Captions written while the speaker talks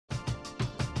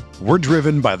We're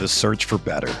driven by the search for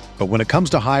better. But when it comes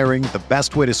to hiring, the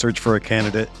best way to search for a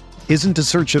candidate isn't to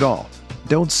search at all.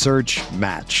 Don't search,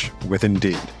 match with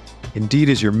Indeed. Indeed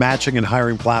is your matching and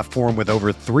hiring platform with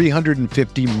over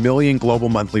 350 million global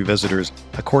monthly visitors,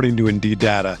 according to Indeed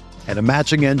data, and a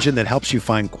matching engine that helps you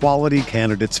find quality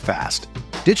candidates fast.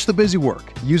 Ditch the busy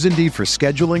work. Use Indeed for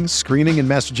scheduling, screening, and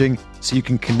messaging so you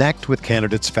can connect with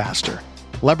candidates faster.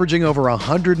 Leveraging over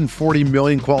 140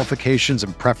 million qualifications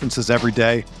and preferences every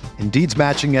day, Indeed's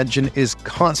matching engine is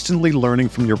constantly learning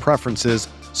from your preferences,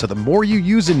 so the more you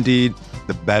use Indeed,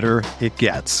 the better it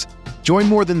gets. Join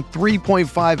more than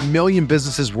 3.5 million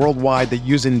businesses worldwide that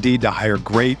use Indeed to hire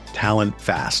great talent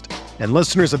fast. And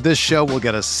listeners of this show will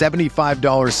get a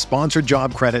 $75 sponsored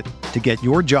job credit to get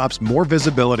your jobs more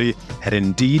visibility at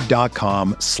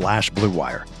Indeed.com/Blue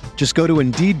Wire. Just go to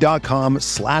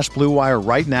Indeed.com/Blue Wire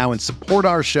right now and support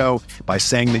our show by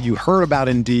saying that you heard about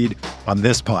Indeed on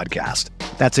this podcast.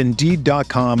 That's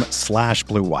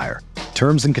Indeed.com/Blue Wire.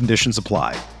 Terms and conditions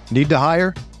apply. Need to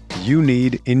hire? You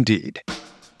need Indeed.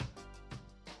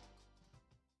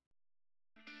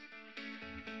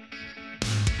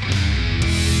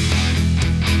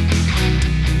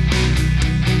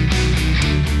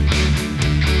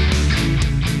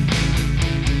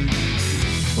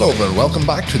 Hello everyone, welcome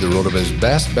back to the RotoViz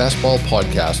Best Ball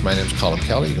Podcast. My name is Colin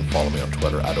Kelly. You can follow me on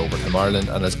Twitter at Overtime Ireland,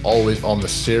 and as always on the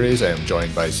series, I am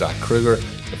joined by Zach Kruger.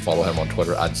 You can follow him on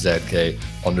Twitter at ZK_FFB.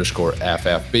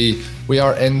 We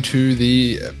are into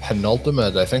the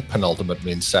penultimate. I think penultimate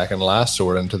means second last, so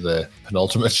we're into the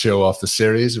penultimate show of the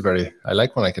series. I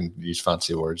like when I can use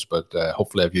fancy words, but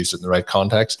hopefully I've used it in the right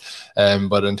context.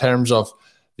 But in terms of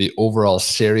the overall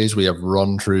series, we have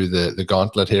run through the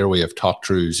gauntlet here. We have talked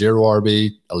through zero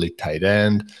RB, elite tight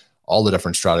end, all the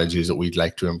different strategies that we'd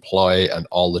like to employ, and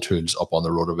all the tools up on the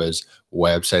RotoViz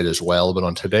website as well. But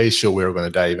on today's show, we're going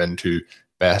to dive into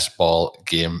best ball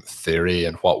game theory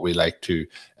and what we like to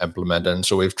implement. And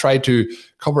so we've tried to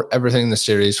cover everything in the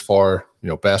series for,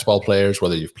 best ball players,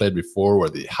 whether you've played before,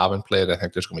 whether you haven't played. I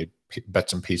think there's going to be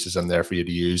bits and pieces in there for you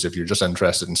to use if you're just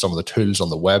interested in some of the tools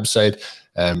on the website.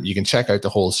 You can check out the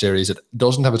whole series. It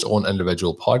doesn't have its own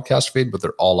individual podcast feed, but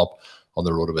they're all up on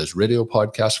the RotoViz radio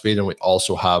podcast feed. And we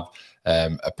also have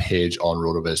a page on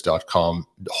rotoviz.com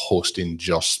hosting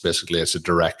it's a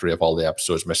directory of all the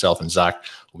episodes. Myself and Zach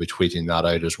will be tweeting that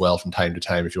out as well from time to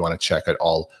time if you want to check out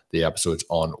all the episodes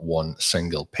on one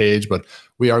single page. But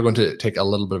we are going to take a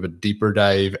little bit of a deeper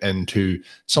dive into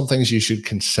some things you should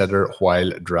consider while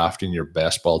drafting your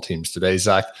best ball teams today.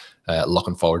 Zach,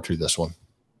 looking forward to this one.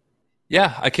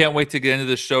 Yeah, I can't wait to get into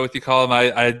this show with you, Colin.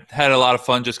 I had a lot of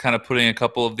fun just kind of putting a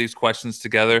couple of these questions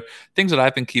together, things that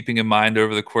I've been keeping in mind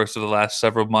over the course of the last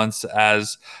several months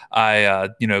as I,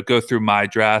 go through my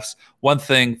drafts. One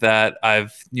thing that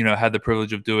I've, had the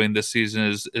privilege of doing this season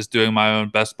is doing my own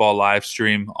best ball live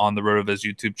stream on the RotoViz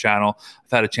YouTube channel.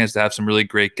 I've had a chance to have some really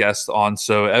great guests on.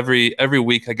 So every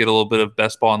week I get a little bit of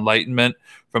best ball enlightenment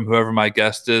from whoever my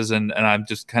guest is, and I'm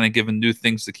just kind of given new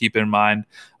things to keep in mind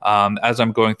as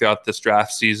I'm going throughout this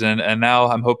draft season. And now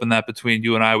I'm hoping that between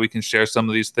you and I, we can share some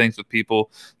of these things with people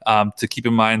to keep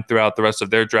in mind throughout the rest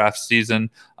of their draft season.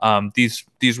 These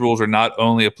rules are not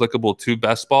only applicable to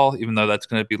best ball, even though that's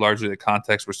going to be largely the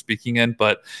context we're speaking in,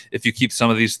 but if you keep some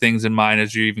of these things in mind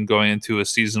as you're even going into a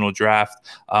seasonal draft,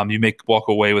 you may walk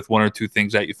away with one or two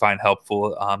things that you find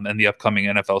helpful in the upcoming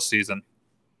NFL season.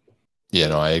 Yeah,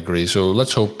 no, I agree. So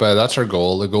let's hope that's our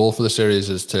goal. The goal for the series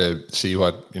is to see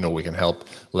what, we can help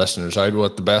listeners out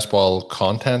with. The best ball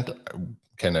content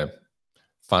kind of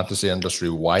fantasy industry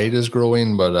wide is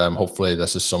growing, but hopefully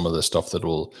this is some of the stuff that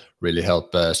will really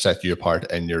help set you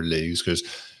apart in your leagues, because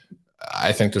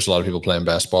I think there's a lot of people playing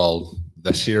best ball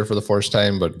this year for the first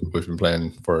time, but we've been playing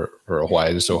for a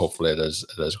while, so hopefully it is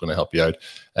going to help you out.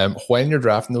 When you're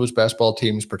drafting those best ball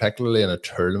teams, particularly in a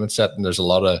tournament setting, there's a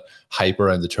lot of hype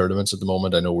around the tournaments at the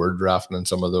moment. I know we're drafting in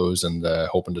some of those and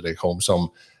hoping to take home some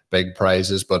big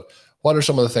prizes, but what are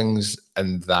some of the things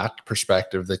in that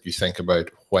perspective that you think about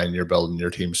when you're building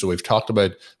your team? So we've talked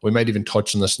about, we might even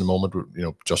touch on this in a moment,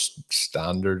 just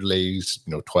standard leagues,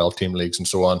 12-team leagues and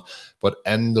so on. But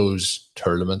in those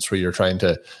tournaments where you're trying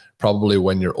to probably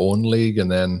win your own league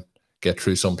and then get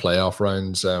through some playoff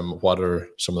rounds, what are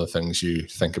some of the things you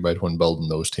think about when building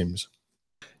those teams?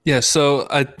 Yeah, so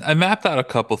I mapped out a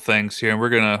couple things here, and we're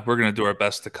gonna do our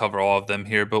best to cover all of them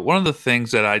here. But one of the things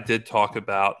that I did talk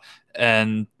about,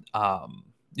 and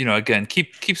again,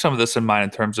 keep some of this in mind in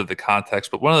terms of the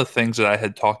context. But one of the things that I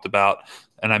had talked about,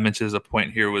 and I mentioned as a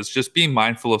point here, was just being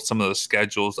mindful of some of the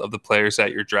schedules of the players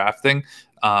that you're drafting.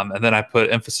 And then I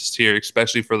put emphasis here,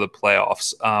 especially for the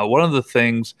playoffs. One of the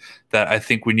things that I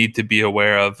think we need to be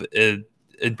aware of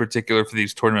in particular for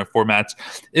these tournament formats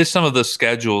is some of the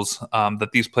schedules that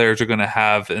these players are going to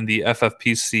have in the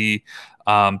FFPC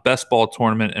best ball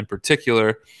tournament in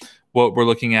particular. What we're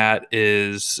looking at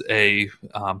is a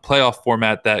playoff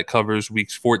format that covers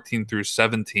weeks 14 through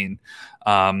 17.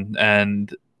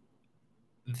 And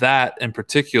that in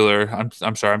particular,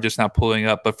 I'm sorry, I'm just now pulling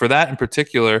up. But for that in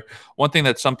particular, one thing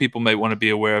that some people may want to be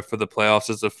aware of for the playoffs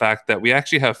is the fact that we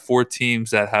actually have 4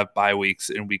 teams that have bye weeks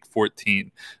in week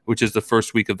 14, which is the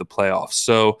first week of the playoffs.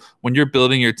 So when you're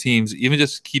building your teams, even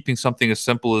just keeping something as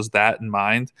simple as that in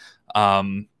mind,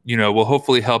 will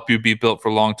hopefully help you be built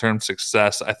for long-term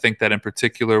success. I think that in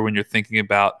particular, when you're thinking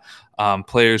about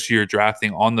players who you're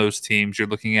drafting on those teams, you're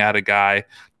looking at a guy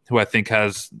who I think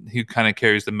who kind of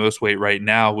carries the most weight right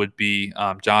now would be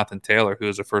Jonathan Taylor, who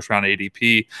is a first-round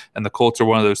ADP, and the Colts are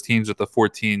one of those teams with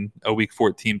a week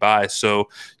 14 bye. So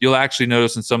you'll actually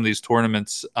notice in some of these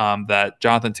tournaments that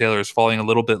Jonathan Taylor is falling a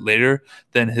little bit later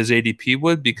than his ADP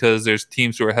would, because there's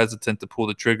teams who are hesitant to pull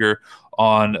the trigger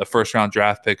on a first-round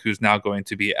draft pick who's now going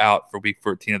to be out for week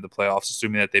 14 of the playoffs,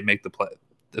 assuming that they make the play.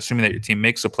 Assuming that your team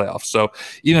makes the playoffs. So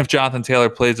even if Jonathan Taylor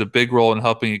plays a big role in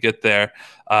helping you get there,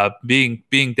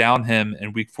 being down him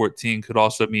in week 14 could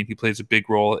also mean he plays a big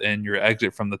role in your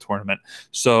exit from the tournament.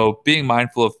 So being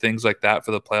mindful of things like that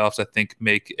for the playoffs, I think,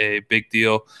 make a big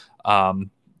deal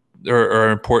or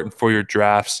important for your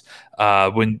drafts.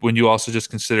 When you also just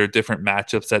consider different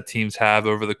matchups that teams have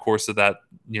over the course of that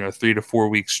 3 to 4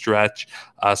 week stretch.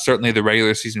 Certainly the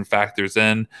regular season factors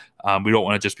in. We don't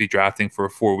want to just be drafting for a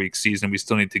 4-week season. We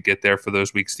still need to get there for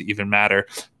those weeks to even matter.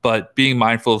 But being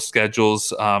mindful of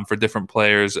schedules for different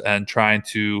players and trying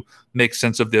to make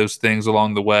sense of those things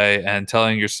along the way, and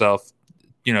telling yourself,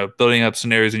 building up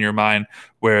scenarios in your mind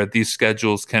where these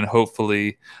schedules can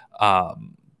hopefully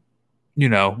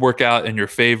work out in your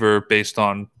favor based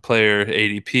on player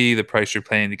ADP, the price you're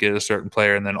paying to get a certain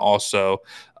player, and then also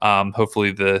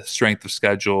hopefully the strength of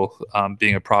schedule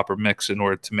being a proper mix in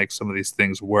order to make some of these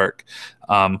things work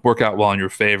out well in your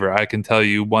favor. I can tell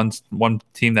you one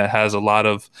team that has a lot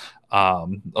of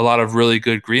really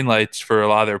good green lights for a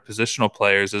lot of their positional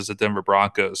players is the Denver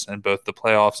Broncos in both the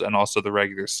playoffs and also the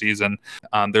regular season.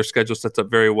 Their schedule sets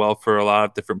up very well for a lot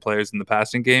of different players in the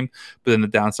passing game, but then the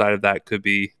downside of that could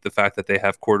be the fact that they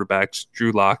have quarterbacks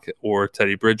Drew Lock or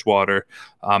Teddy Bridgewater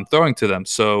throwing to them.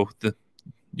 So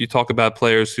you talk about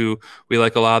players who we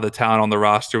like a lot of the talent on the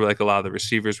roster. We like a lot of the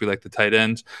receivers. We like the tight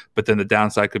ends. But then the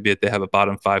downside could be that they have a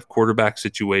bottom 5 quarterback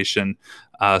situation.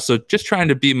 So just trying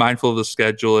to be mindful of the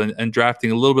schedule and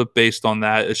drafting a little bit based on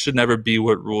that. It should never be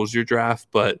what rules your draft,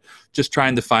 but just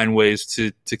trying to find ways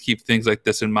to keep things like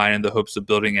this in mind in the hopes of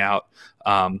building out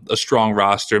a strong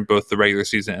roster in both the regular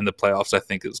season and the playoffs, I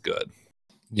think is good.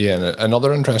 Yeah, and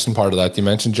another interesting part of that, you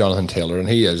mentioned Jonathan Taylor, and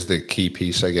he is the key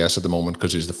piece, I guess, at the moment,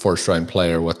 because he's the first-round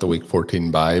player with the Week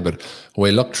 14 bye. But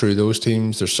when we look through those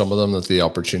teams, there's some of them that the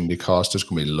opportunity cost is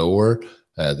going to be lower.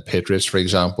 The Patriots, for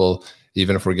example,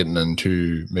 even if we're getting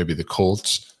into maybe the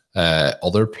Colts,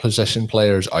 other position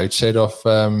players outside of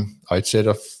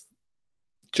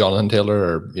Jonathan Taylor,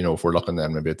 or if we're looking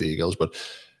then maybe at the Eagles, but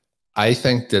I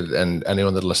think that, and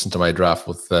anyone that listened to my draft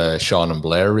with Sean and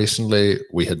Blair recently,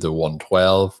 we had the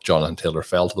 112. Jonathan Taylor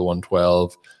fell to the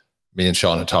 112. Me and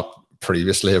Sean had talked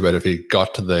previously about if he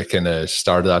got to the kind of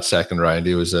start of that second round,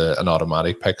 he was an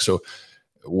automatic pick. So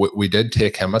we did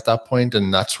take him at that point,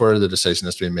 and that's where the decision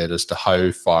has to be made as to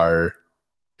how far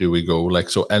do we go. Like,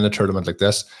 so in a tournament like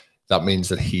this, that means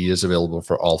that he is available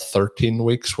for all 13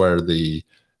 weeks, where the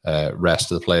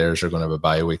rest of the players are going to have a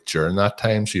bye week during that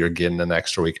time. So you're getting an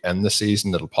extra week in the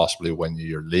season that'll possibly win you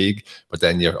your league. But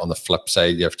then you're on the flip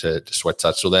side, you have to switch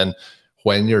that. So then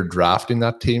when you're drafting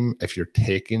that team, if you're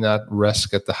taking that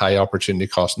risk at the high opportunity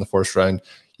cost in the first round,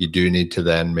 you do need to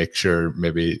then make sure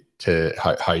maybe to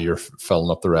how you're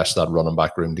filling up the rest of that running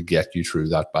back room to get you through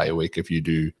that bye week if you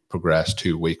do progress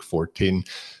to week 14.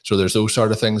 So there's those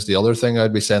sort of things. The other thing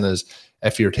I'd be saying is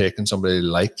if you're taking somebody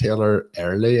like Taylor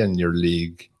early in your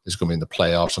league, is going to be in the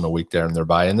playoffs on a week there and they're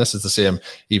bye. And this is the same,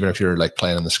 even if you're like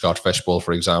playing in the Scott Fish Bowl,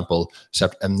 for example,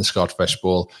 except in the Scott Fish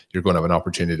Bowl, you're going to have an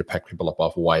opportunity to pick people up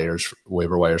off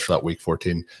waiver wires for that week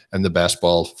 14. In the best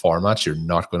ball formats, you're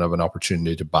not going to have an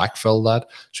opportunity to backfill that.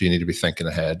 So you need to be thinking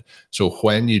ahead. So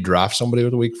when you draft somebody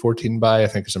with a week 14 bye, I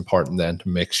think it's important then to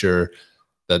make sure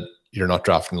that you're not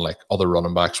drafting like other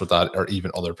running backs with that, or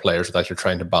even other players with that. You're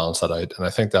trying to balance that out. And I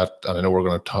think that, and I know we're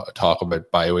going to talk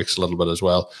about bye weeks a little bit as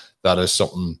well, that is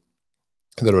something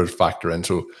that would factor in.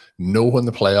 So know when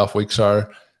the playoff weeks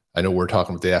are. I know we're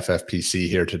talking about the FFPC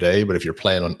here today, but if you're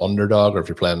playing on Underdog or if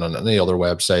you're playing on any other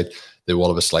website, they will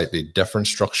have a slightly different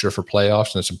structure for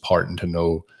playoffs, and it's important to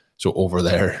know So over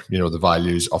there, the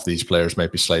values of these players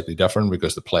might be slightly different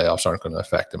because the playoffs aren't going to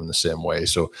affect them in the same way.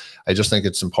 So I just think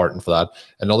it's important for that.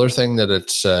 Another thing that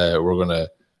we're going to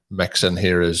mix in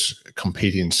here is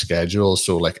competing schedules.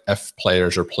 So like if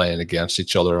players are playing against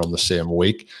each other on the same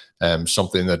week,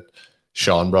 something that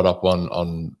Sean brought up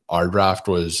on our draft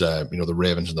was, the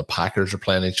Ravens and the Packers are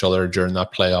playing each other during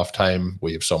that playoff time.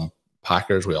 We have some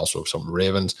Packers, we also have some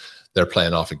Ravens. They're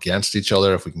playing off against each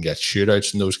other if we can get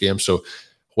shootouts in those games. So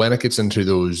when it gets into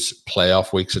those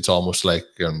playoff weeks, it's almost like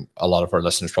a lot of our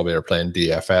listeners probably are playing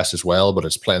DFS as well, but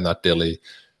it's playing that daily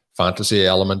fantasy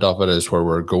element of it is where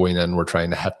we're going in, we're trying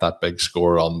to hit that big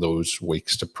score on those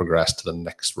weeks to progress to the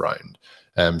next round.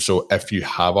 So if you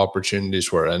have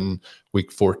opportunities, we're in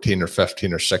week 14 or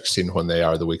 15 or 16 when they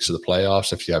are the weeks of the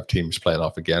playoffs, if you have teams playing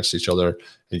off against each other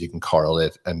and you can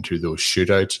correlate into those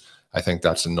shootouts, I think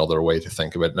that's another way to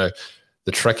think of it. Now,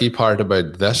 the tricky part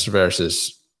about this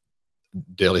versus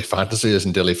daily fantasy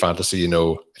isn't daily fantasy,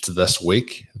 it's this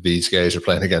week. These guys are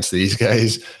playing against these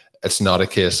guys. It's not a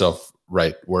case of,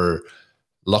 right, we're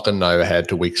looking now ahead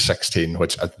to week 16,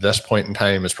 which at this point in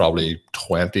time is probably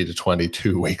 20 to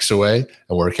 22 weeks away.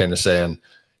 And we're kind of saying,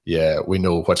 yeah, we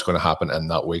know what's going to happen in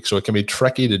that week. So it can be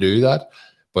tricky to do that.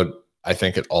 But I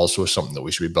think it also is something that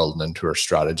we should be building into our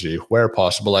strategy where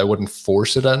possible. I wouldn't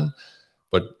force it in.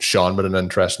 But Sean made an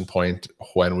interesting point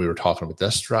when we were talking about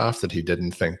this draft that he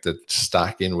didn't think that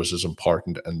stacking was as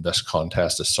important in this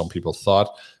contest as some people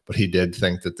thought. But he did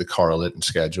think that the correlating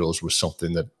schedules was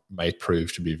something that might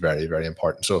prove to be very, very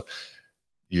important. So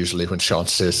usually when Sean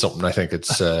says something, I think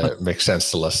it's makes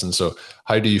sense to listen. So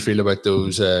how do you feel about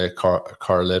those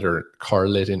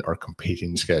correlating or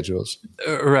competing schedules?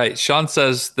 Right. Sean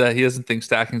says that he doesn't think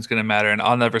stacking is going to matter, and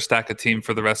I'll never stack a team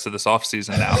for the rest of this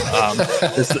offseason now.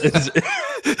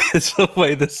 It's the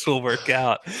way this will work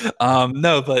out.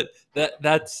 No, but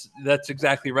that's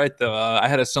exactly right, though. I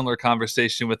had a similar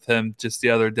conversation with him just the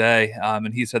other day,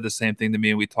 and he said the same thing to me,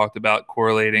 and we talked about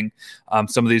correlating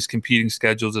some of these competing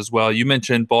schedules as well. You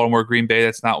mentioned Baltimore, Green Bay.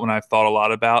 That's not one I've thought a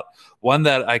lot about. One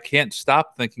that I can't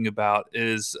stop thinking about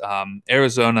is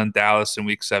Arizona and Dallas in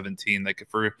Week 17. Like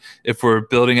if we're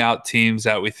building out teams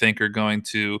that we think are going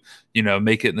to,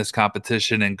 make it in this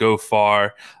competition and go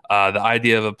far, the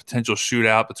idea of a potential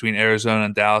shootout between Arizona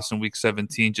and Dallas in Week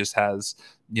 17 just has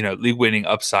league winning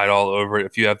upside all over it.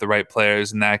 If you have the right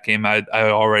players in that game, I'd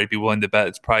already be willing to bet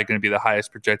it's probably going to be the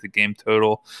highest projected game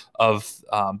total of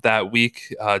that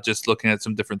week. Just looking at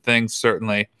some different things,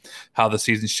 certainly how the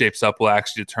season shapes up will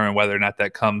actually determine whether or not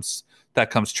that comes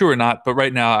true or not. But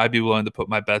right now, I'd be willing to put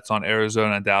my bets on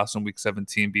Arizona and Dallas in Week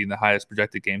 17 being the highest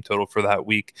projected game total for that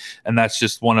week. And that's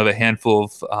just one of a handful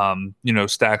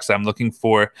of, stacks I'm looking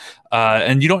for.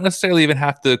 And you don't necessarily even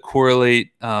have to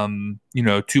correlate,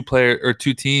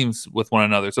 two teams with one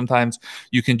another. Sometimes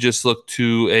you can just look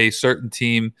to a certain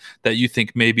team that you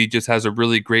think maybe just has a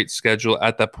really great schedule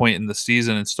at that point in the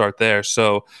season and start there.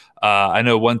 So I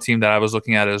know one team that I was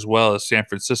looking at as well is San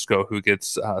Francisco, who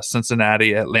gets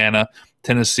Cincinnati, Atlanta,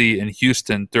 Tennessee, and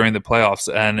Houston during the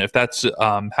playoffs. And if that's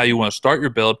how you want to start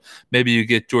your build, maybe you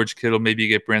get George Kittle, maybe you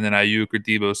get Brandon Ayuk or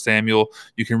Deebo Samuel.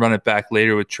 You can run it back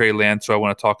later with Trey Lance, so I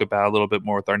want to talk about a little bit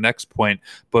more with our next point.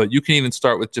 But you can even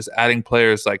start with just adding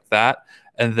players like that.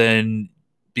 And then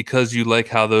because you like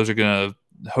how those are going to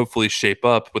hopefully shape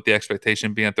up, with the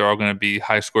expectation being that they're all going to be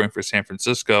high scoring for San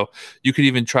Francisco, you could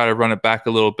even try to run it back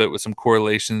a little bit with some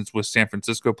correlations with San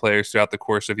Francisco players throughout the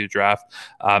course of your draft.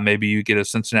 Maybe you get a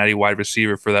Cincinnati wide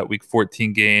receiver for that Week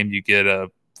 14 game. You get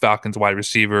a Falcons wide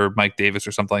receiver, Mike Davis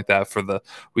or something like that for the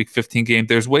Week 15 game.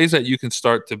 There's ways that you can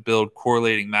start to build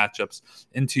correlating matchups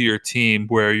into your team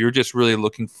where you're just really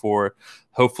looking for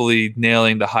hopefully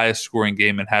nailing the highest scoring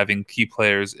game and having key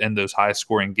players in those high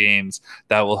scoring games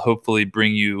that will hopefully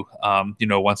bring you,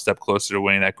 one step closer to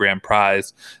winning that grand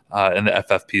prize in the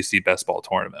FFPC best ball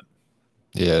tournament.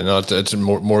 Yeah, no, it's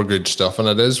more good stuff. And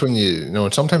it is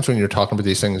when sometimes when you're talking about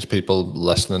these things, people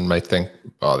listening might think,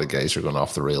 oh, the guys are going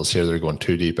off the rails here. They're going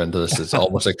too deep into this. It's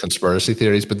almost like conspiracy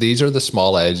theories. But these are the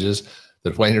small edges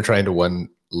that when you're trying to win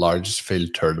large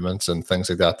field tournaments and things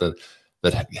like that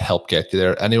help get you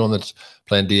there. Anyone that's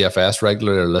playing DFS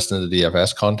regularly or listening to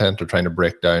DFS content or trying to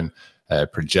break down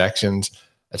projections,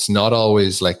 it's not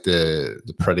always like the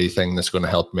pretty thing that's going to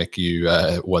help make you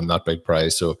win that big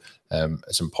prize. So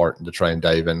it's important to try and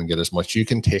dive in and get as much. You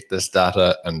can take this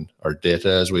data or data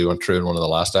as we went through in one of the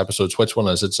last episodes. Which one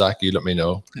is it, Zach? You let me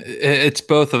know. It's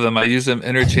both of them. I use them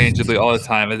interchangeably all the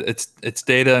time. It's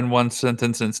data in one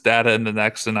sentence and it's data in the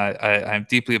next, and I'm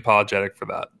deeply apologetic for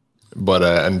that. But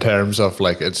in terms of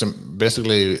it's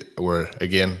basically we're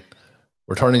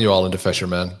we're turning you all into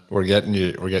fishermen. We're getting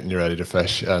you ready to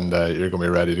fish, and you're going to be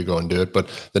ready to go and do it. But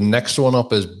the next one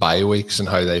up is bye weeks and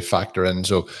how they factor in.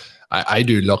 So I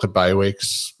do look at bye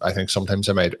weeks. I think sometimes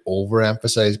I might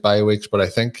overemphasize bye weeks, but I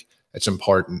think it's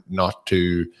important not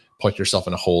to put yourself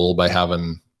in a hole by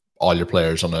having all your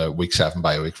players on a week 7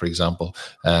 bye week, for example.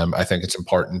 I think it's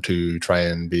important to try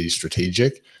and be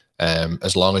strategic.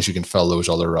 As long as you can fill those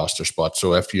other roster spots.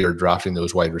 So if you're drafting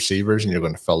those wide receivers and you're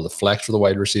going to fill the flex for the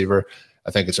wide receiver, I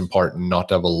think it's important not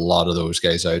to have a lot of those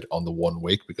guys out on the 1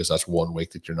 week, because that's 1 week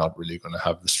that you're not really going to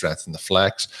have the strength in the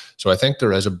flex. So I think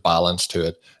there is a balance to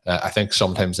it. I think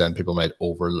sometimes then people might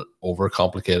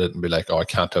overcomplicate it and be like, oh, I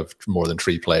can't have more than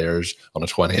 3 players on a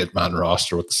 28-man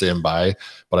roster with the same bye.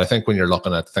 But I think when you're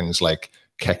looking at things like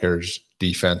kickers,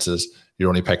 defenses, you're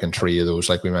only picking 3 of those,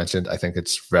 like we mentioned. I think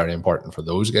it's very important for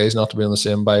those guys not to be on the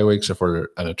same bye weeks. If we're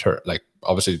in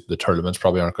obviously the tournaments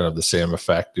probably aren't going to have the same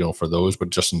effect, for those,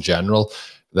 but just in general,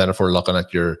 then if we're looking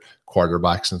at your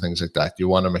quarterbacks and things like that, you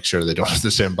want to make sure they don't have the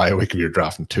same bye week if you're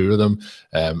drafting 2 of them.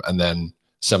 And then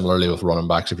similarly with running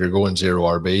backs, if you're going 0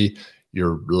 RB,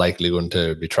 you're likely going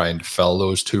to be trying to fill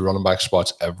those 2 running back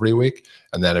spots every week.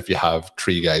 And then if you have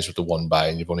 3 guys with the 1 bye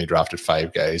and you've only drafted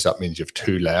 5 guys, that means you have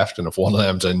 2 left. And if one of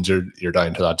them's injured, you're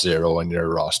down to that 0 in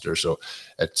your roster. So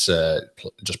it's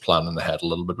just planning ahead a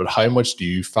little bit. But how much do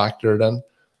you factor it in?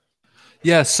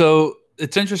 Yeah, so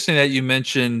it's interesting that you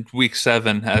mentioned week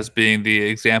 7 as being the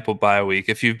example bye week.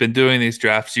 If you've been doing these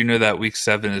drafts, you know that week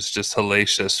 7 is just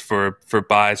hellacious for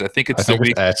buys. I think it's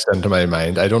etched into my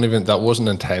mind. That wasn't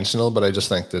intentional, but I just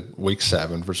think that week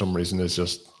 7 for some reason is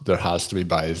just, there has to be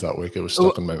buys that week. It was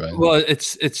stuck in my mind. Well,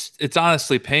 it's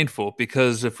honestly painful,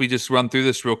 because if we just run through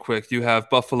this real quick, you have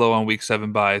Buffalo on week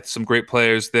 7 bye, some great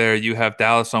players there. You have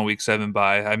Dallas on week 7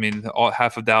 bye. I mean,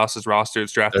 half of Dallas's roster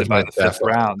is drafted by the 5th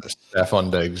round.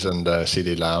 Stephon Diggs and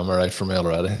CeeDee Lamb are out for me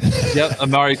already. Yep,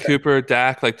 Amari Cooper,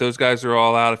 Dak, like those guys are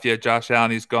all out. If you had Josh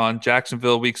Allen, he's gone.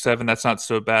 Jacksonville week 7, that's not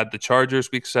so bad. The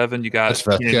Chargers week 7, you got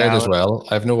Smith guy as well.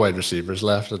 I have no wide receivers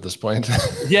left at this point.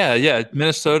 yeah.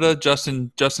 Minnesota,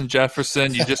 Justin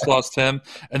Jefferson, you just lost him.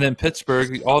 And then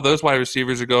Pittsburgh, all those wide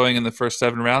receivers are going in the first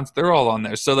 7 rounds. They're all on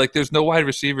there. So there's no wide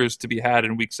receivers to be had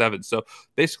in week 7. So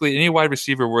basically any wide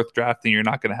receiver worth drafting, you're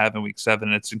not going to have in week 7.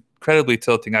 And it's incredibly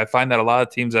tilting. I find that a lot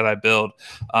of teams that I build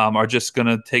are just going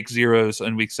to take zeros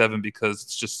in week 7 because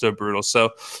it's just so brutal. So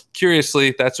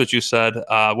curiously, that's what you said,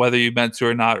 whether you meant to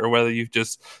or not, or whether you've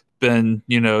just been,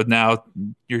 now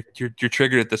you're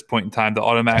triggered at this point in time to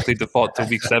automatically default to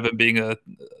week 7 being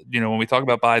when we talk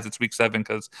about buys, it's week 7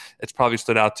 because it's probably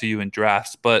stood out to you in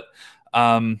drafts. But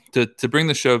to bring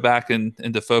the show back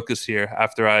into focus here,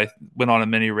 after I went on a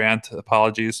mini rant,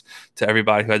 apologies to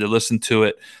everybody who had to listen to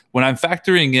it. When I'm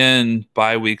factoring in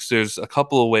bye weeks, there's a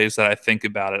couple of ways that I think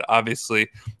about it. Obviously,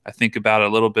 I think about it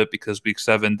a little bit because week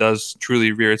 7 does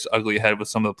truly rear its ugly head with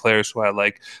some of the players who I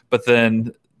like. But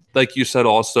then, like you said,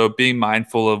 also being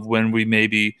mindful of when we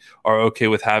maybe are okay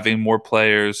with having more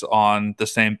players on the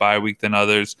same bye week than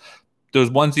others. Those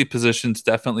onesie positions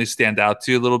definitely stand out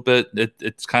to you a little bit.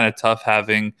 It's kind of tough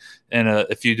having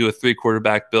if you do a 3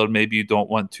 quarterback build, maybe you don't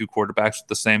want 2 quarterbacks with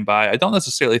the same bye. I don't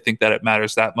necessarily think that it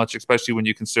matters that much, especially when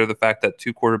you consider the fact that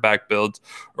 2 quarterback builds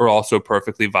are also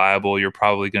perfectly viable. You're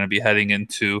probably going to be heading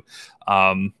into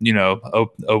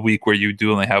a week where you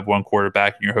do only have 1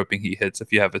 quarterback and you're hoping he hits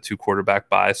if you have a 2 quarterback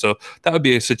bye. So that would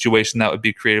be a situation that would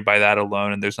be created by that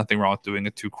alone. And there's nothing wrong with doing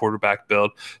a 2 quarterback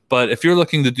build. But if you're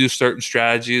looking to do certain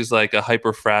strategies, like a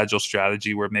hyper fragile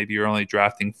strategy where maybe you're only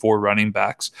drafting 4 running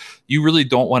backs, you really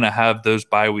don't want to have those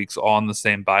bye weeks all on the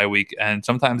same bye week. And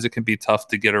sometimes it can be tough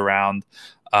to get around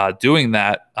doing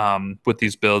that with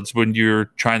these builds when you're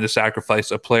trying to sacrifice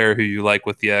a player who you like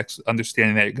with the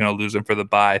understanding that you're going to lose him for the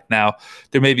bye. Now,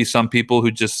 there may be some people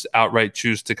who just outright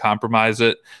choose to compromise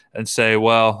it and say,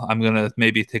 well, I'm going to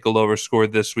maybe take a lower score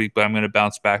this week, but I'm going to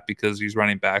bounce back because these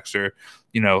running backs are,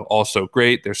 also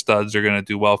great. Their studs are going to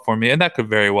do well for me. And that could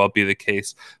very well be the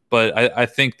case. But I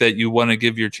think that you want to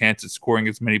give your chance at scoring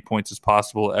as many points as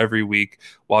possible every week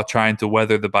while trying to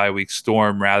weather the bye week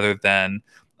storm rather than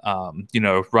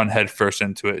run headfirst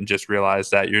into it and just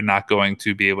realize that you're not going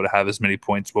to be able to have as many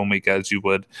points one week as you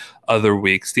would other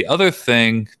weeks. The other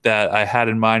thing that I had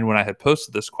in mind when I had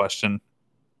posted this question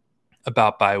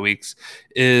about bye weeks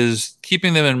is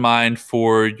keeping them in mind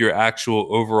for your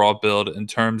actual overall build in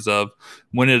terms of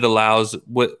when it allows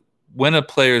when a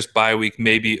player's bye week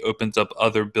maybe opens up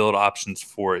other build options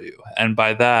for you. And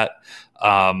by that,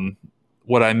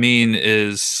 what I mean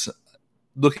is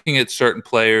looking at certain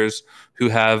players who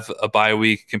have a bye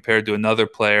week compared to another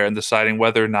player and deciding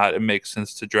whether or not it makes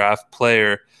sense to draft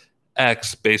player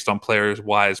X based on players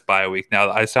Y's bye week.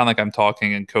 Now, I sound like I'm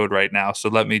talking in code right now, so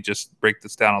let me just break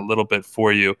this down a little bit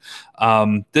for you.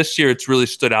 This year, it's really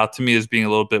stood out to me as being a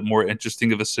little bit more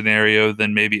interesting of a scenario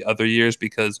than maybe other years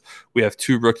because we have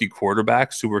 2 rookie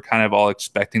quarterbacks who we're kind of all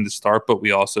expecting to start, but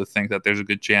we also think that there's a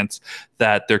good chance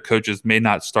that their coaches may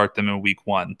not start them in week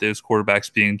 1. Those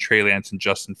quarterbacks being Trey Lance and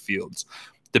Justin Fields.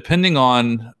 Depending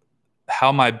on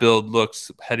how my build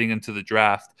looks heading into the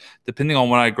draft, depending on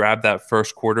when I grab that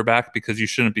first quarterback, because you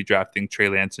shouldn't be drafting Trey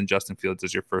Lance and Justin Fields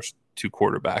as your first 2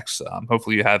 quarterbacks.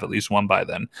 Hopefully you have at least one by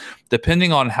then.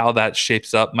 Depending on how that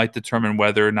shapes up might determine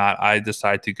whether or not I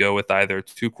decide to go with either a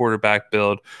 2 quarterback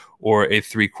build or a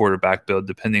 3 quarterback build,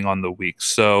 depending on the week.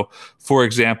 So for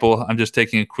example, I'm just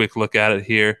taking a quick look at it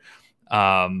here.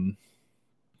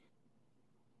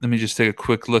 Let me just take a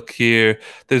quick look here.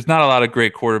 There's not a lot of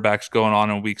great quarterbacks going on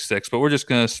in week 6, but we're just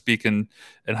going to speak in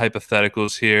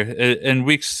hypotheticals here. In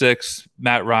week 6,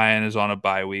 Matt Ryan is on a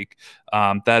bye week.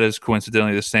 That is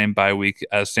coincidentally the same bye week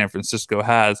as San Francisco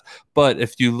has. But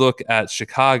if you look at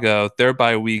Chicago, their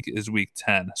bye week is week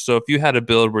 10. So if you had a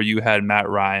build where you had Matt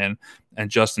Ryan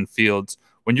and Justin Fields,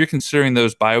 when you're considering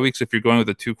those bye weeks, if you're going with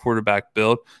a 2 quarterback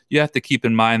build, you have to keep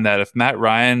in mind that if Matt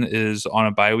Ryan is on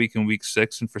a bye week in week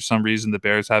 6, and for some reason the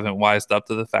Bears haven't wised up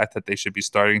to the fact that they should be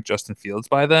starting Justin Fields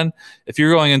by then, if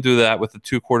you're going into that with a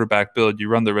 2 quarterback build, you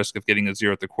run the risk of getting a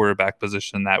 0 at the quarterback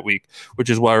position that week, which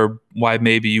is why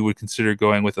maybe you would consider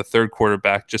going with a 3rd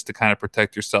quarterback just to kind of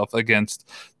protect yourself against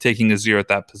taking a 0 at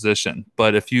that position.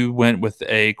 But if you went with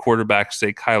a quarterback,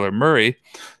 say Kyler Murray,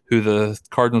 who the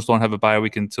Cardinals don't have a bye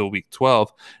week until week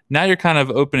 12, now you're kind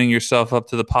of opening yourself up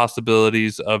to the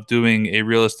possibilities of doing a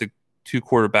realistic 2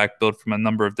 quarterback build from a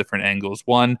number of different angles.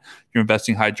 One, you're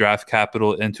investing high draft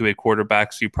capital into a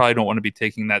quarterback, so you probably don't want to be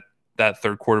taking that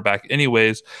 3rd quarterback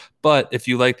anyways. But if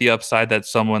you like the upside that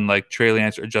someone like Trey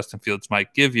Lance or Justin Fields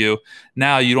might give you,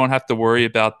 now you don't have to worry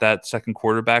about that 2nd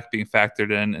quarterback being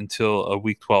factored in until a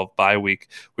week 12 bye week,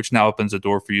 which now opens a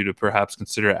door for you to perhaps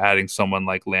consider adding someone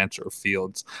like Lance or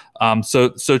Fields.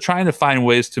 So trying to find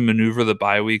ways to maneuver the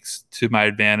bye weeks to my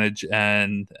advantage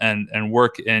and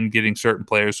work in getting certain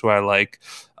players who I like,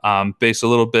 based a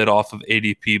little bit off of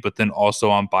ADP, but then also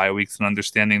on bye weeks, and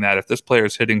understanding that if this player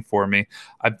is hitting for me,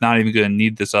 I'm not even going to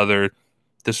need this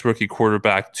rookie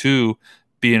quarterback to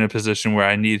be in a position where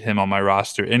I need him on my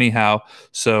roster anyhow.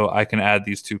 So I can add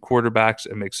these 2 quarterbacks.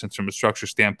 It makes sense from a structure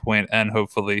standpoint, and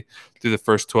hopefully through the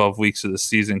first 12 weeks of the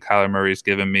season, Kyler Murray's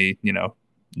given me,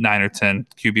 9 or 10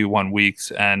 QB1 weeks,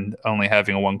 and only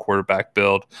having a 1 quarterback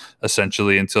build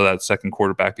essentially until that 2nd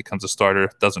quarterback becomes a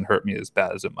starter doesn't hurt me as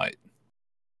bad as it might.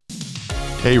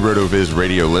 Hey, RotoViz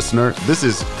radio listener, this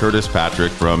is Curtis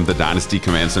Patrick from the Dynasty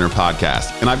Command Center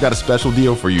podcast, and I've got a special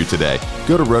deal for you today.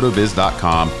 Go to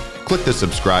rotoviz.com, click the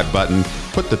subscribe button,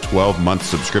 put the 12-month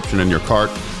subscription in your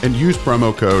cart, and use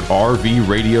promo code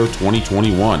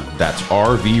RVRadio2021. That's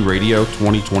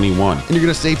RVRadio2021, and you're going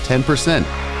to save 10%.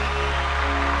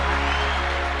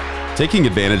 Taking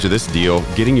advantage of this deal,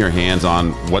 getting your hands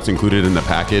on what's included in the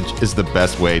package is the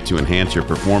best way to enhance your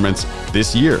performance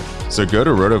this year. So go to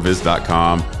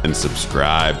rotoviz.com and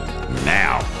subscribe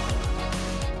now.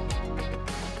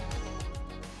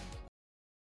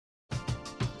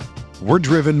 We're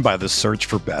driven by the search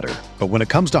for better. But when it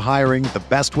comes to hiring, the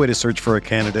best way to search for a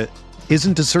candidate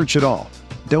isn't to search at all.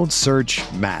 Don't search,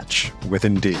 match with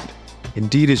Indeed.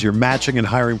 Indeed is your matching and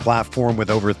hiring platform with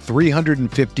over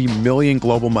 350 million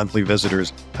global monthly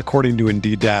visitors, according to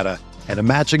Indeed data, and a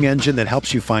matching engine that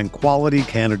helps you find quality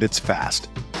candidates fast.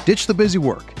 Ditch the busy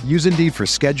work. Use Indeed for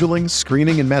scheduling,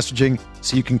 screening, and messaging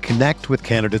so you can connect with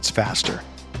candidates faster.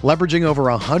 Leveraging over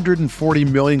 140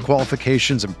 million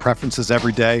qualifications and preferences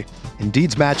every day,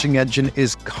 Indeed's matching engine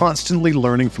is constantly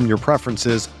learning from your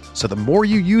preferences, so the more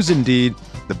you use Indeed,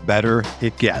 the better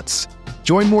it gets.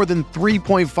 Join more than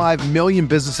 3.5 million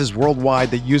businesses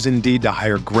worldwide that use Indeed to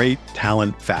hire great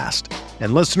talent fast.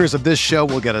 And listeners of this show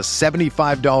will get a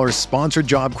 $75 sponsored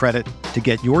job credit to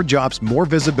get your jobs more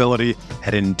visibility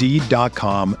at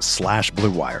Indeed.com/Blue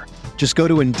Wire. Just go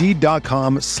to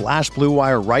Indeed.com/Blue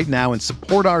Wire right now and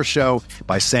support our show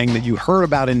by saying that you heard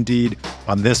about Indeed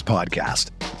on this podcast.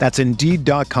 That's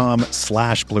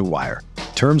Indeed.com/Blue Wire.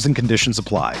 Terms and conditions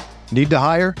apply. Need to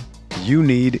hire? You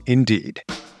need Indeed.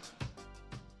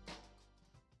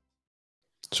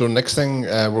 So next thing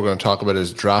we're going to talk about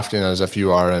is drafting as if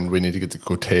you are, and we need to get the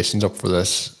quotations up for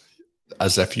this,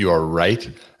 as if you are right,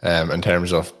 in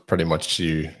terms of pretty much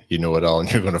you know it all and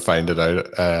you're going to find it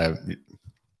out.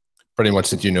 Pretty much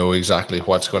that you know exactly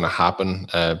what's going to happen.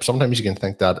 Sometimes you can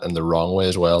think that in the wrong way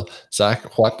as well.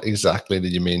 Zach, what exactly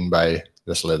did you mean by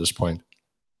this latest point?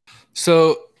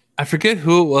 So I forget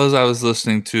who it was I was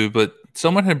listening to, but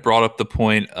someone had brought up the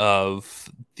point of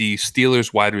the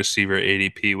Steelers wide receiver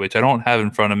ADP, which I don't have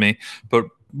in front of me, but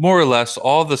more or less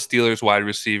all the Steelers wide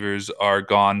receivers are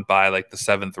gone by like the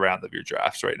 7th round of your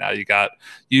drafts right now. You got,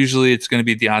 usually it's going to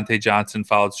be Deontay Johnson,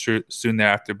 followed soon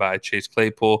thereafter by Chase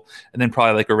Claypool, and then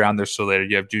probably like a round or so later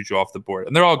you have Juju off the board,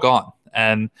 and they're all gone.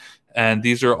 And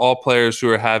these are all players who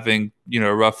are having,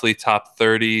 roughly top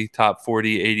 30, top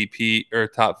 40 ADP, or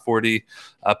top 40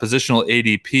 positional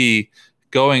ADP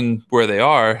going where they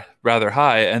are rather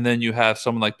high. And then you have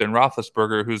someone like Ben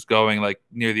Roethlisberger who's going like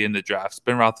near the end of drafts.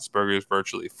 Ben Roethlisberger is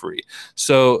virtually free.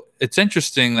 So it's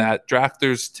interesting that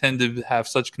drafters tend to have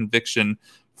such conviction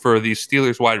for these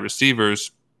Steelers wide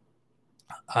receivers.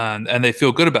 And they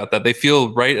feel good about that. They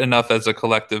feel right enough as a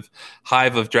collective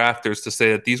hive of drafters to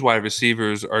say that these wide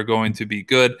receivers are going to be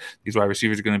good. These wide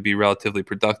receivers are going to be relatively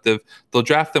productive. They'll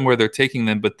draft them where they're taking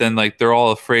them, but then like they're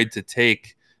all afraid to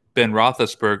take Ben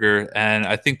Roethlisberger. And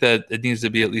I think that it needs to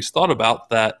be at least thought about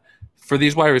that for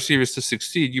these wide receivers to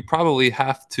succeed, you probably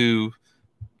have to,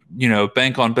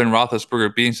 bank on Ben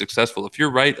Roethlisberger being successful. If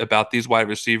you're right about these wide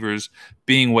receivers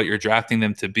being what you're drafting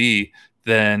them to be,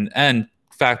 then, and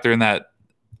factor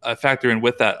in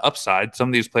with that upside. Some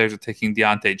of these players are taking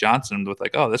Deontay Johnson with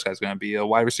like, oh, this guy's going to be a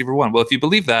wide receiver 1. Well, if you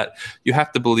believe that, you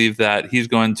have to believe that he's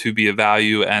going to be a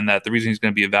value, and that the reason he's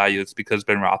going to be a value is because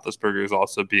Ben Roethlisberger is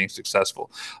also being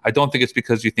successful. I don't think it's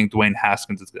because you think Dwayne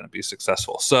Haskins is going to be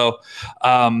successful. So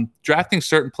drafting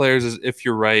certain players is, if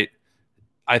you're right,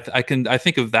 I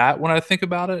think of that when I think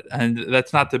about it, and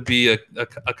that's not to be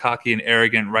a cocky and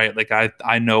arrogant, right? Like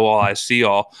I know all, I see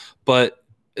all, but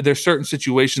there's certain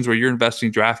situations where you're investing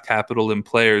draft capital in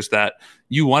players that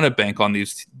you want to bank on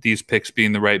these picks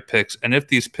being the right picks. And if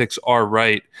these picks are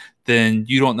right, then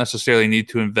you don't necessarily need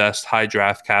to invest high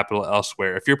draft capital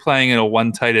elsewhere. If you're playing in a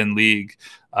one tight end league,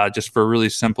 just for a really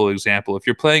simple example, if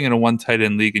you're playing in a one tight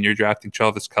end league and you're drafting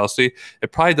Travis Kelce,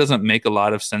 it probably doesn't make a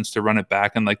lot of sense to run it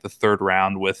back in like the 3rd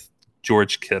round with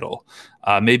George Kittle,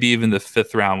 maybe even the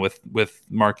 5th round with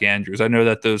Mark Andrews. I know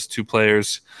that those two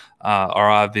players are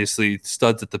obviously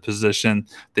studs at the position.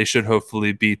 They should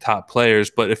hopefully be top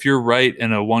players. But if you're right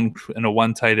in a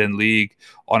one tight end league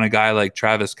on a guy like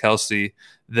Travis Kelce,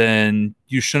 then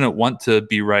you shouldn't want to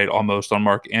be right almost on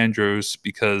Mark Andrews,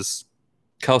 because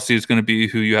Kelce is going to be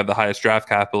who you have the highest draft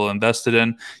capital invested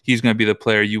in. He's going to be the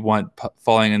player you want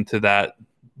falling into that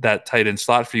tight end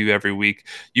slot for you every week.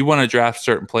 You want to draft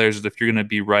certain players as if you're going to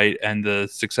be right, and the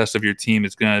success of your team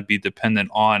is going to be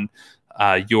dependent on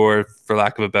your, for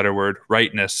lack of a better word,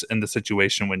 rightness in the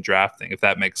situation when drafting, if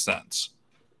that makes sense.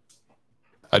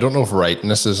 I don't know if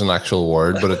rightness is an actual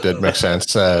word, but it did make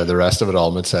sense. The rest of it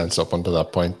all made sense up until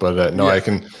that point. But no, yeah. I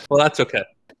can. Well, that's okay.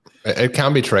 It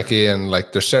can be tricky, and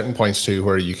like there's certain points too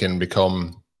where you can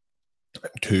become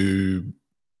too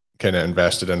kind of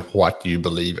invested in what you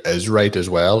believe is right as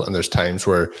well. And there's times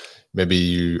where maybe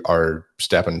you are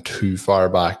stepping too far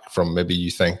back from, maybe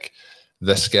you think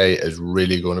this guy is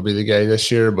really going to be the guy this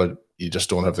year, but you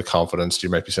just don't have the confidence. You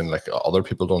might be saying like other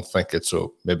people don't think it,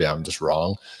 so maybe I'm just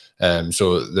wrong.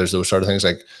 So there's those sort of things.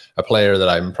 Like a player that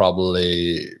I'm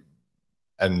probably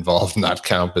involved in that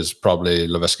camp is probably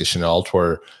Laviska Shenault,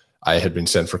 where I had been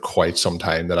saying for quite some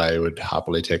time that I would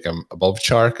happily take him above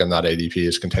Chark, and that ADP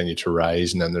has continued to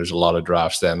rise. And then there's a lot of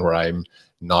drafts then where I'm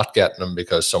not getting him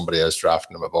because somebody is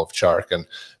drafting him above Chark, and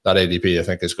that ADP I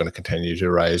think is going to continue to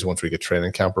rise once we get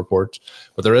training camp reports.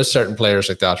 But there is certain players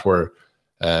like that where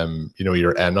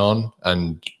you're in on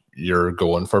and you're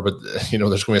going for, but there's going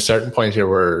to be a certain point here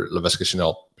where Laviska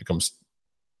Shenault becomes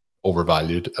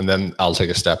overvalued, and then I'll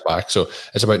take a step back. So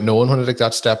it's about knowing when to take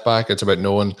that step back. It's about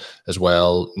knowing as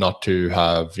well not to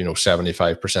have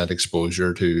 75%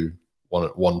 exposure to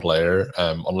one player,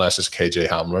 unless it's KJ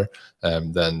Hamler,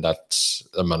 then that's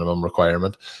a minimum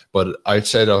requirement. But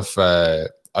outside of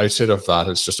that,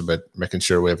 it's just about making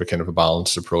sure we have a kind of a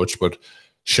balanced approach. But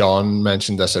Sean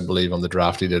mentioned this, I believe, on the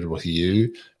draft he did with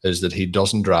you, is that he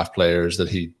doesn't draft players that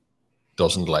he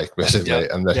doesn't like, basically,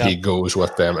 and that he goes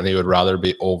with them, and he would rather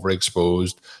be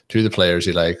overexposed to the players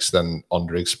he likes than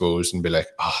underexposed and be like,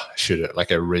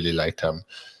 I really liked him.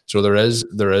 So there is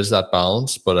that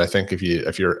balance. But I think if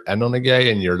you're in on a guy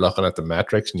and you're looking at the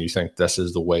metrics and you think this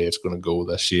is the way it's going to go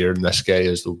this year, and this guy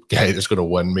is the guy that's going to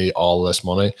win me all this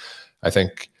money, I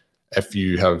think if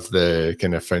you have the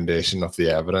kind of foundation of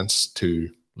the evidence to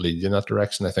lead you in that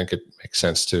direction, I think it makes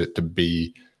sense to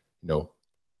be,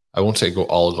 I won't say go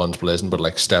all guns blazing, but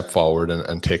like step forward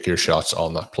and take your shots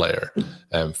on that player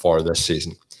for this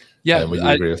season. Yeah. Would you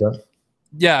agree with that?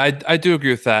 Yeah, I do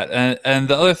agree with that. And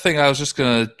the other thing I was just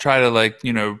going to try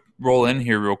to roll in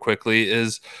here real quickly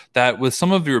is that with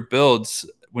some of your builds,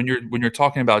 when you're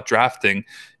talking about drafting,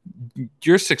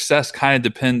 your success kind of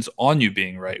depends on you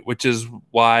being right, which is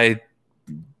why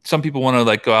some people want to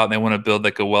like go out and they want to build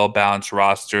like a well-balanced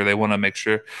roster. They want to make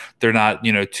sure they're not,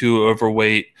 too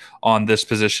overweight on this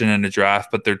position in the draft,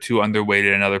 but they're too underweight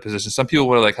in another position. Some people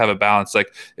want to like have a balance.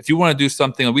 Like if you want to do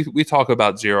something, we talk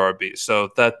about zero RB. So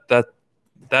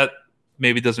that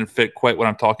maybe doesn't fit quite what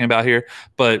I'm talking about here.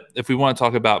 But if we want to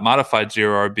talk about modified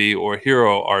zero RB or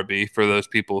hero RB for those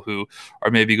people who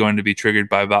are maybe going to be triggered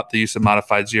by about the use of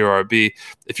modified zero RB,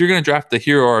 if you're going to draft the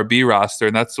hero RB roster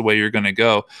and that's the way you're going to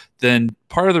go, then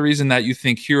part of the reason that you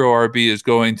think hero RB is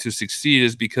going to succeed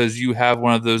is because you have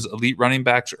one of those elite running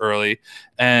backs early,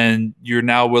 and you're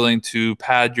now willing to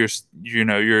pad your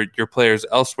players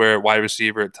elsewhere at wide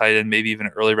receiver, at tight end, maybe even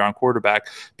an early round quarterback,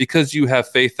 because you have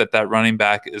faith that that running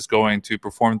back is going to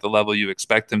perform at the level you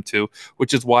expect him to,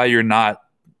 which is why you're not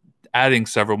adding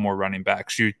several more running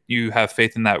backs. You have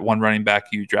faith in that one running back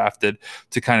you drafted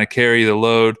to kind of carry the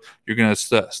load. You're going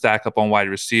to stack up on wide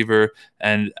receiver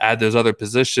and add those other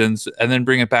positions, and then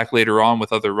bring it back later on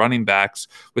with other running backs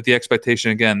with the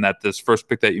expectation, again, that this first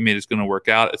pick that you made is going to work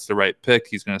out. It's the right pick.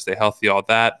 He's going to stay healthy, all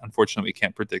that. Unfortunately, we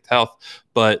can't predict health,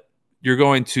 but you're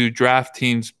going to draft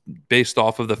teams based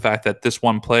off of the fact that this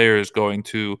one player is going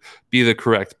to be the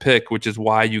correct pick, which is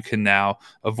why you can now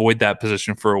avoid that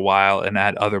position for a while and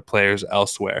add other players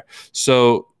elsewhere.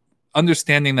 So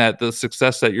understanding that the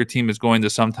success that your team is going to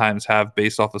sometimes have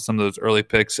based off of some of those early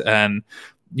picks, and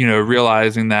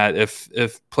realizing that if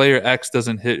player X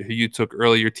doesn't hit who you took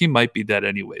early, your team might be dead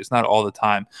anyways. Not all the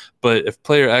time, but if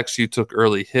player X you took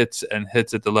early hits and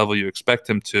hits at the level you expect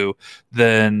him to,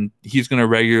 then he's going to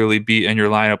regularly be in your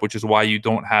lineup, which is why you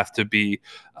don't have to be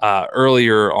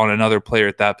earlier on another player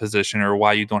at that position, or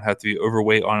why you don't have to be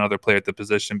overweight on another player at the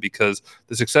position, because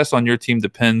the success on your team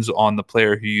depends on the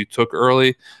player who you took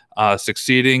early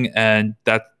succeeding, and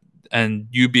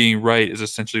you being right is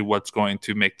essentially what's going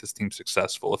to make this team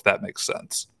successful, if that makes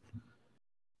sense.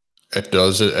 It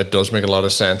does. It does make a lot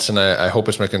of sense, and I hope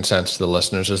it's making sense to the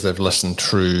listeners as they've listened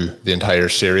through the entire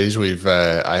series.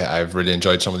 I've really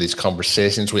enjoyed some of these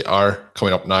conversations. We are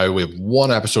coming up now. We have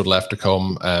one episode left to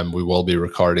come. We will be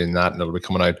recording that, and it'll be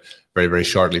coming out very, very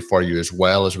shortly for you, as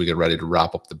well as we get ready to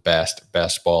wrap up the best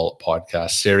ball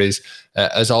podcast series.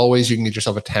 As always, you can get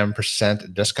yourself a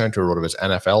 10% discount to RotoViz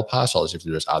NFL Pass. All you have to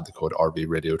do is add the code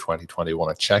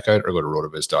RBRadio2021 at checkout, or go to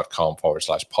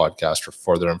rotoviz.com/podcast for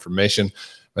further information.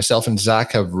 Myself and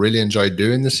Zach have really enjoyed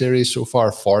doing the series so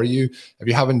far for you. If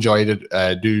you have enjoyed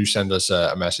it, do send us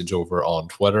a message over on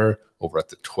Twitter, over at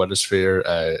the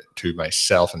Twittersphere, to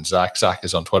myself and Zach. Zach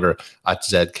is on Twitter at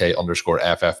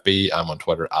ZK_FFB. I'm on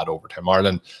Twitter at Overtime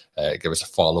Ireland. Give us a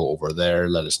follow over there.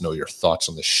 Let us know your thoughts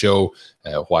on the show,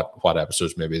 what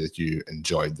episodes maybe that you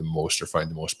enjoyed the most or found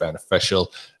the most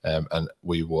beneficial, and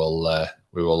we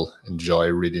will enjoy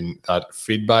reading that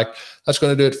feedback. That's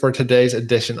going to do it for today's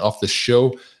edition of the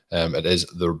show. It is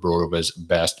the RotoViz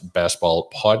Best Ball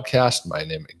podcast. My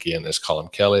name again is Colin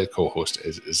Kelly. The co-host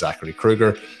is Zachary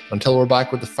Kruger. Until we're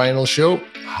back with the final show,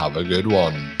 have a good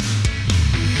one.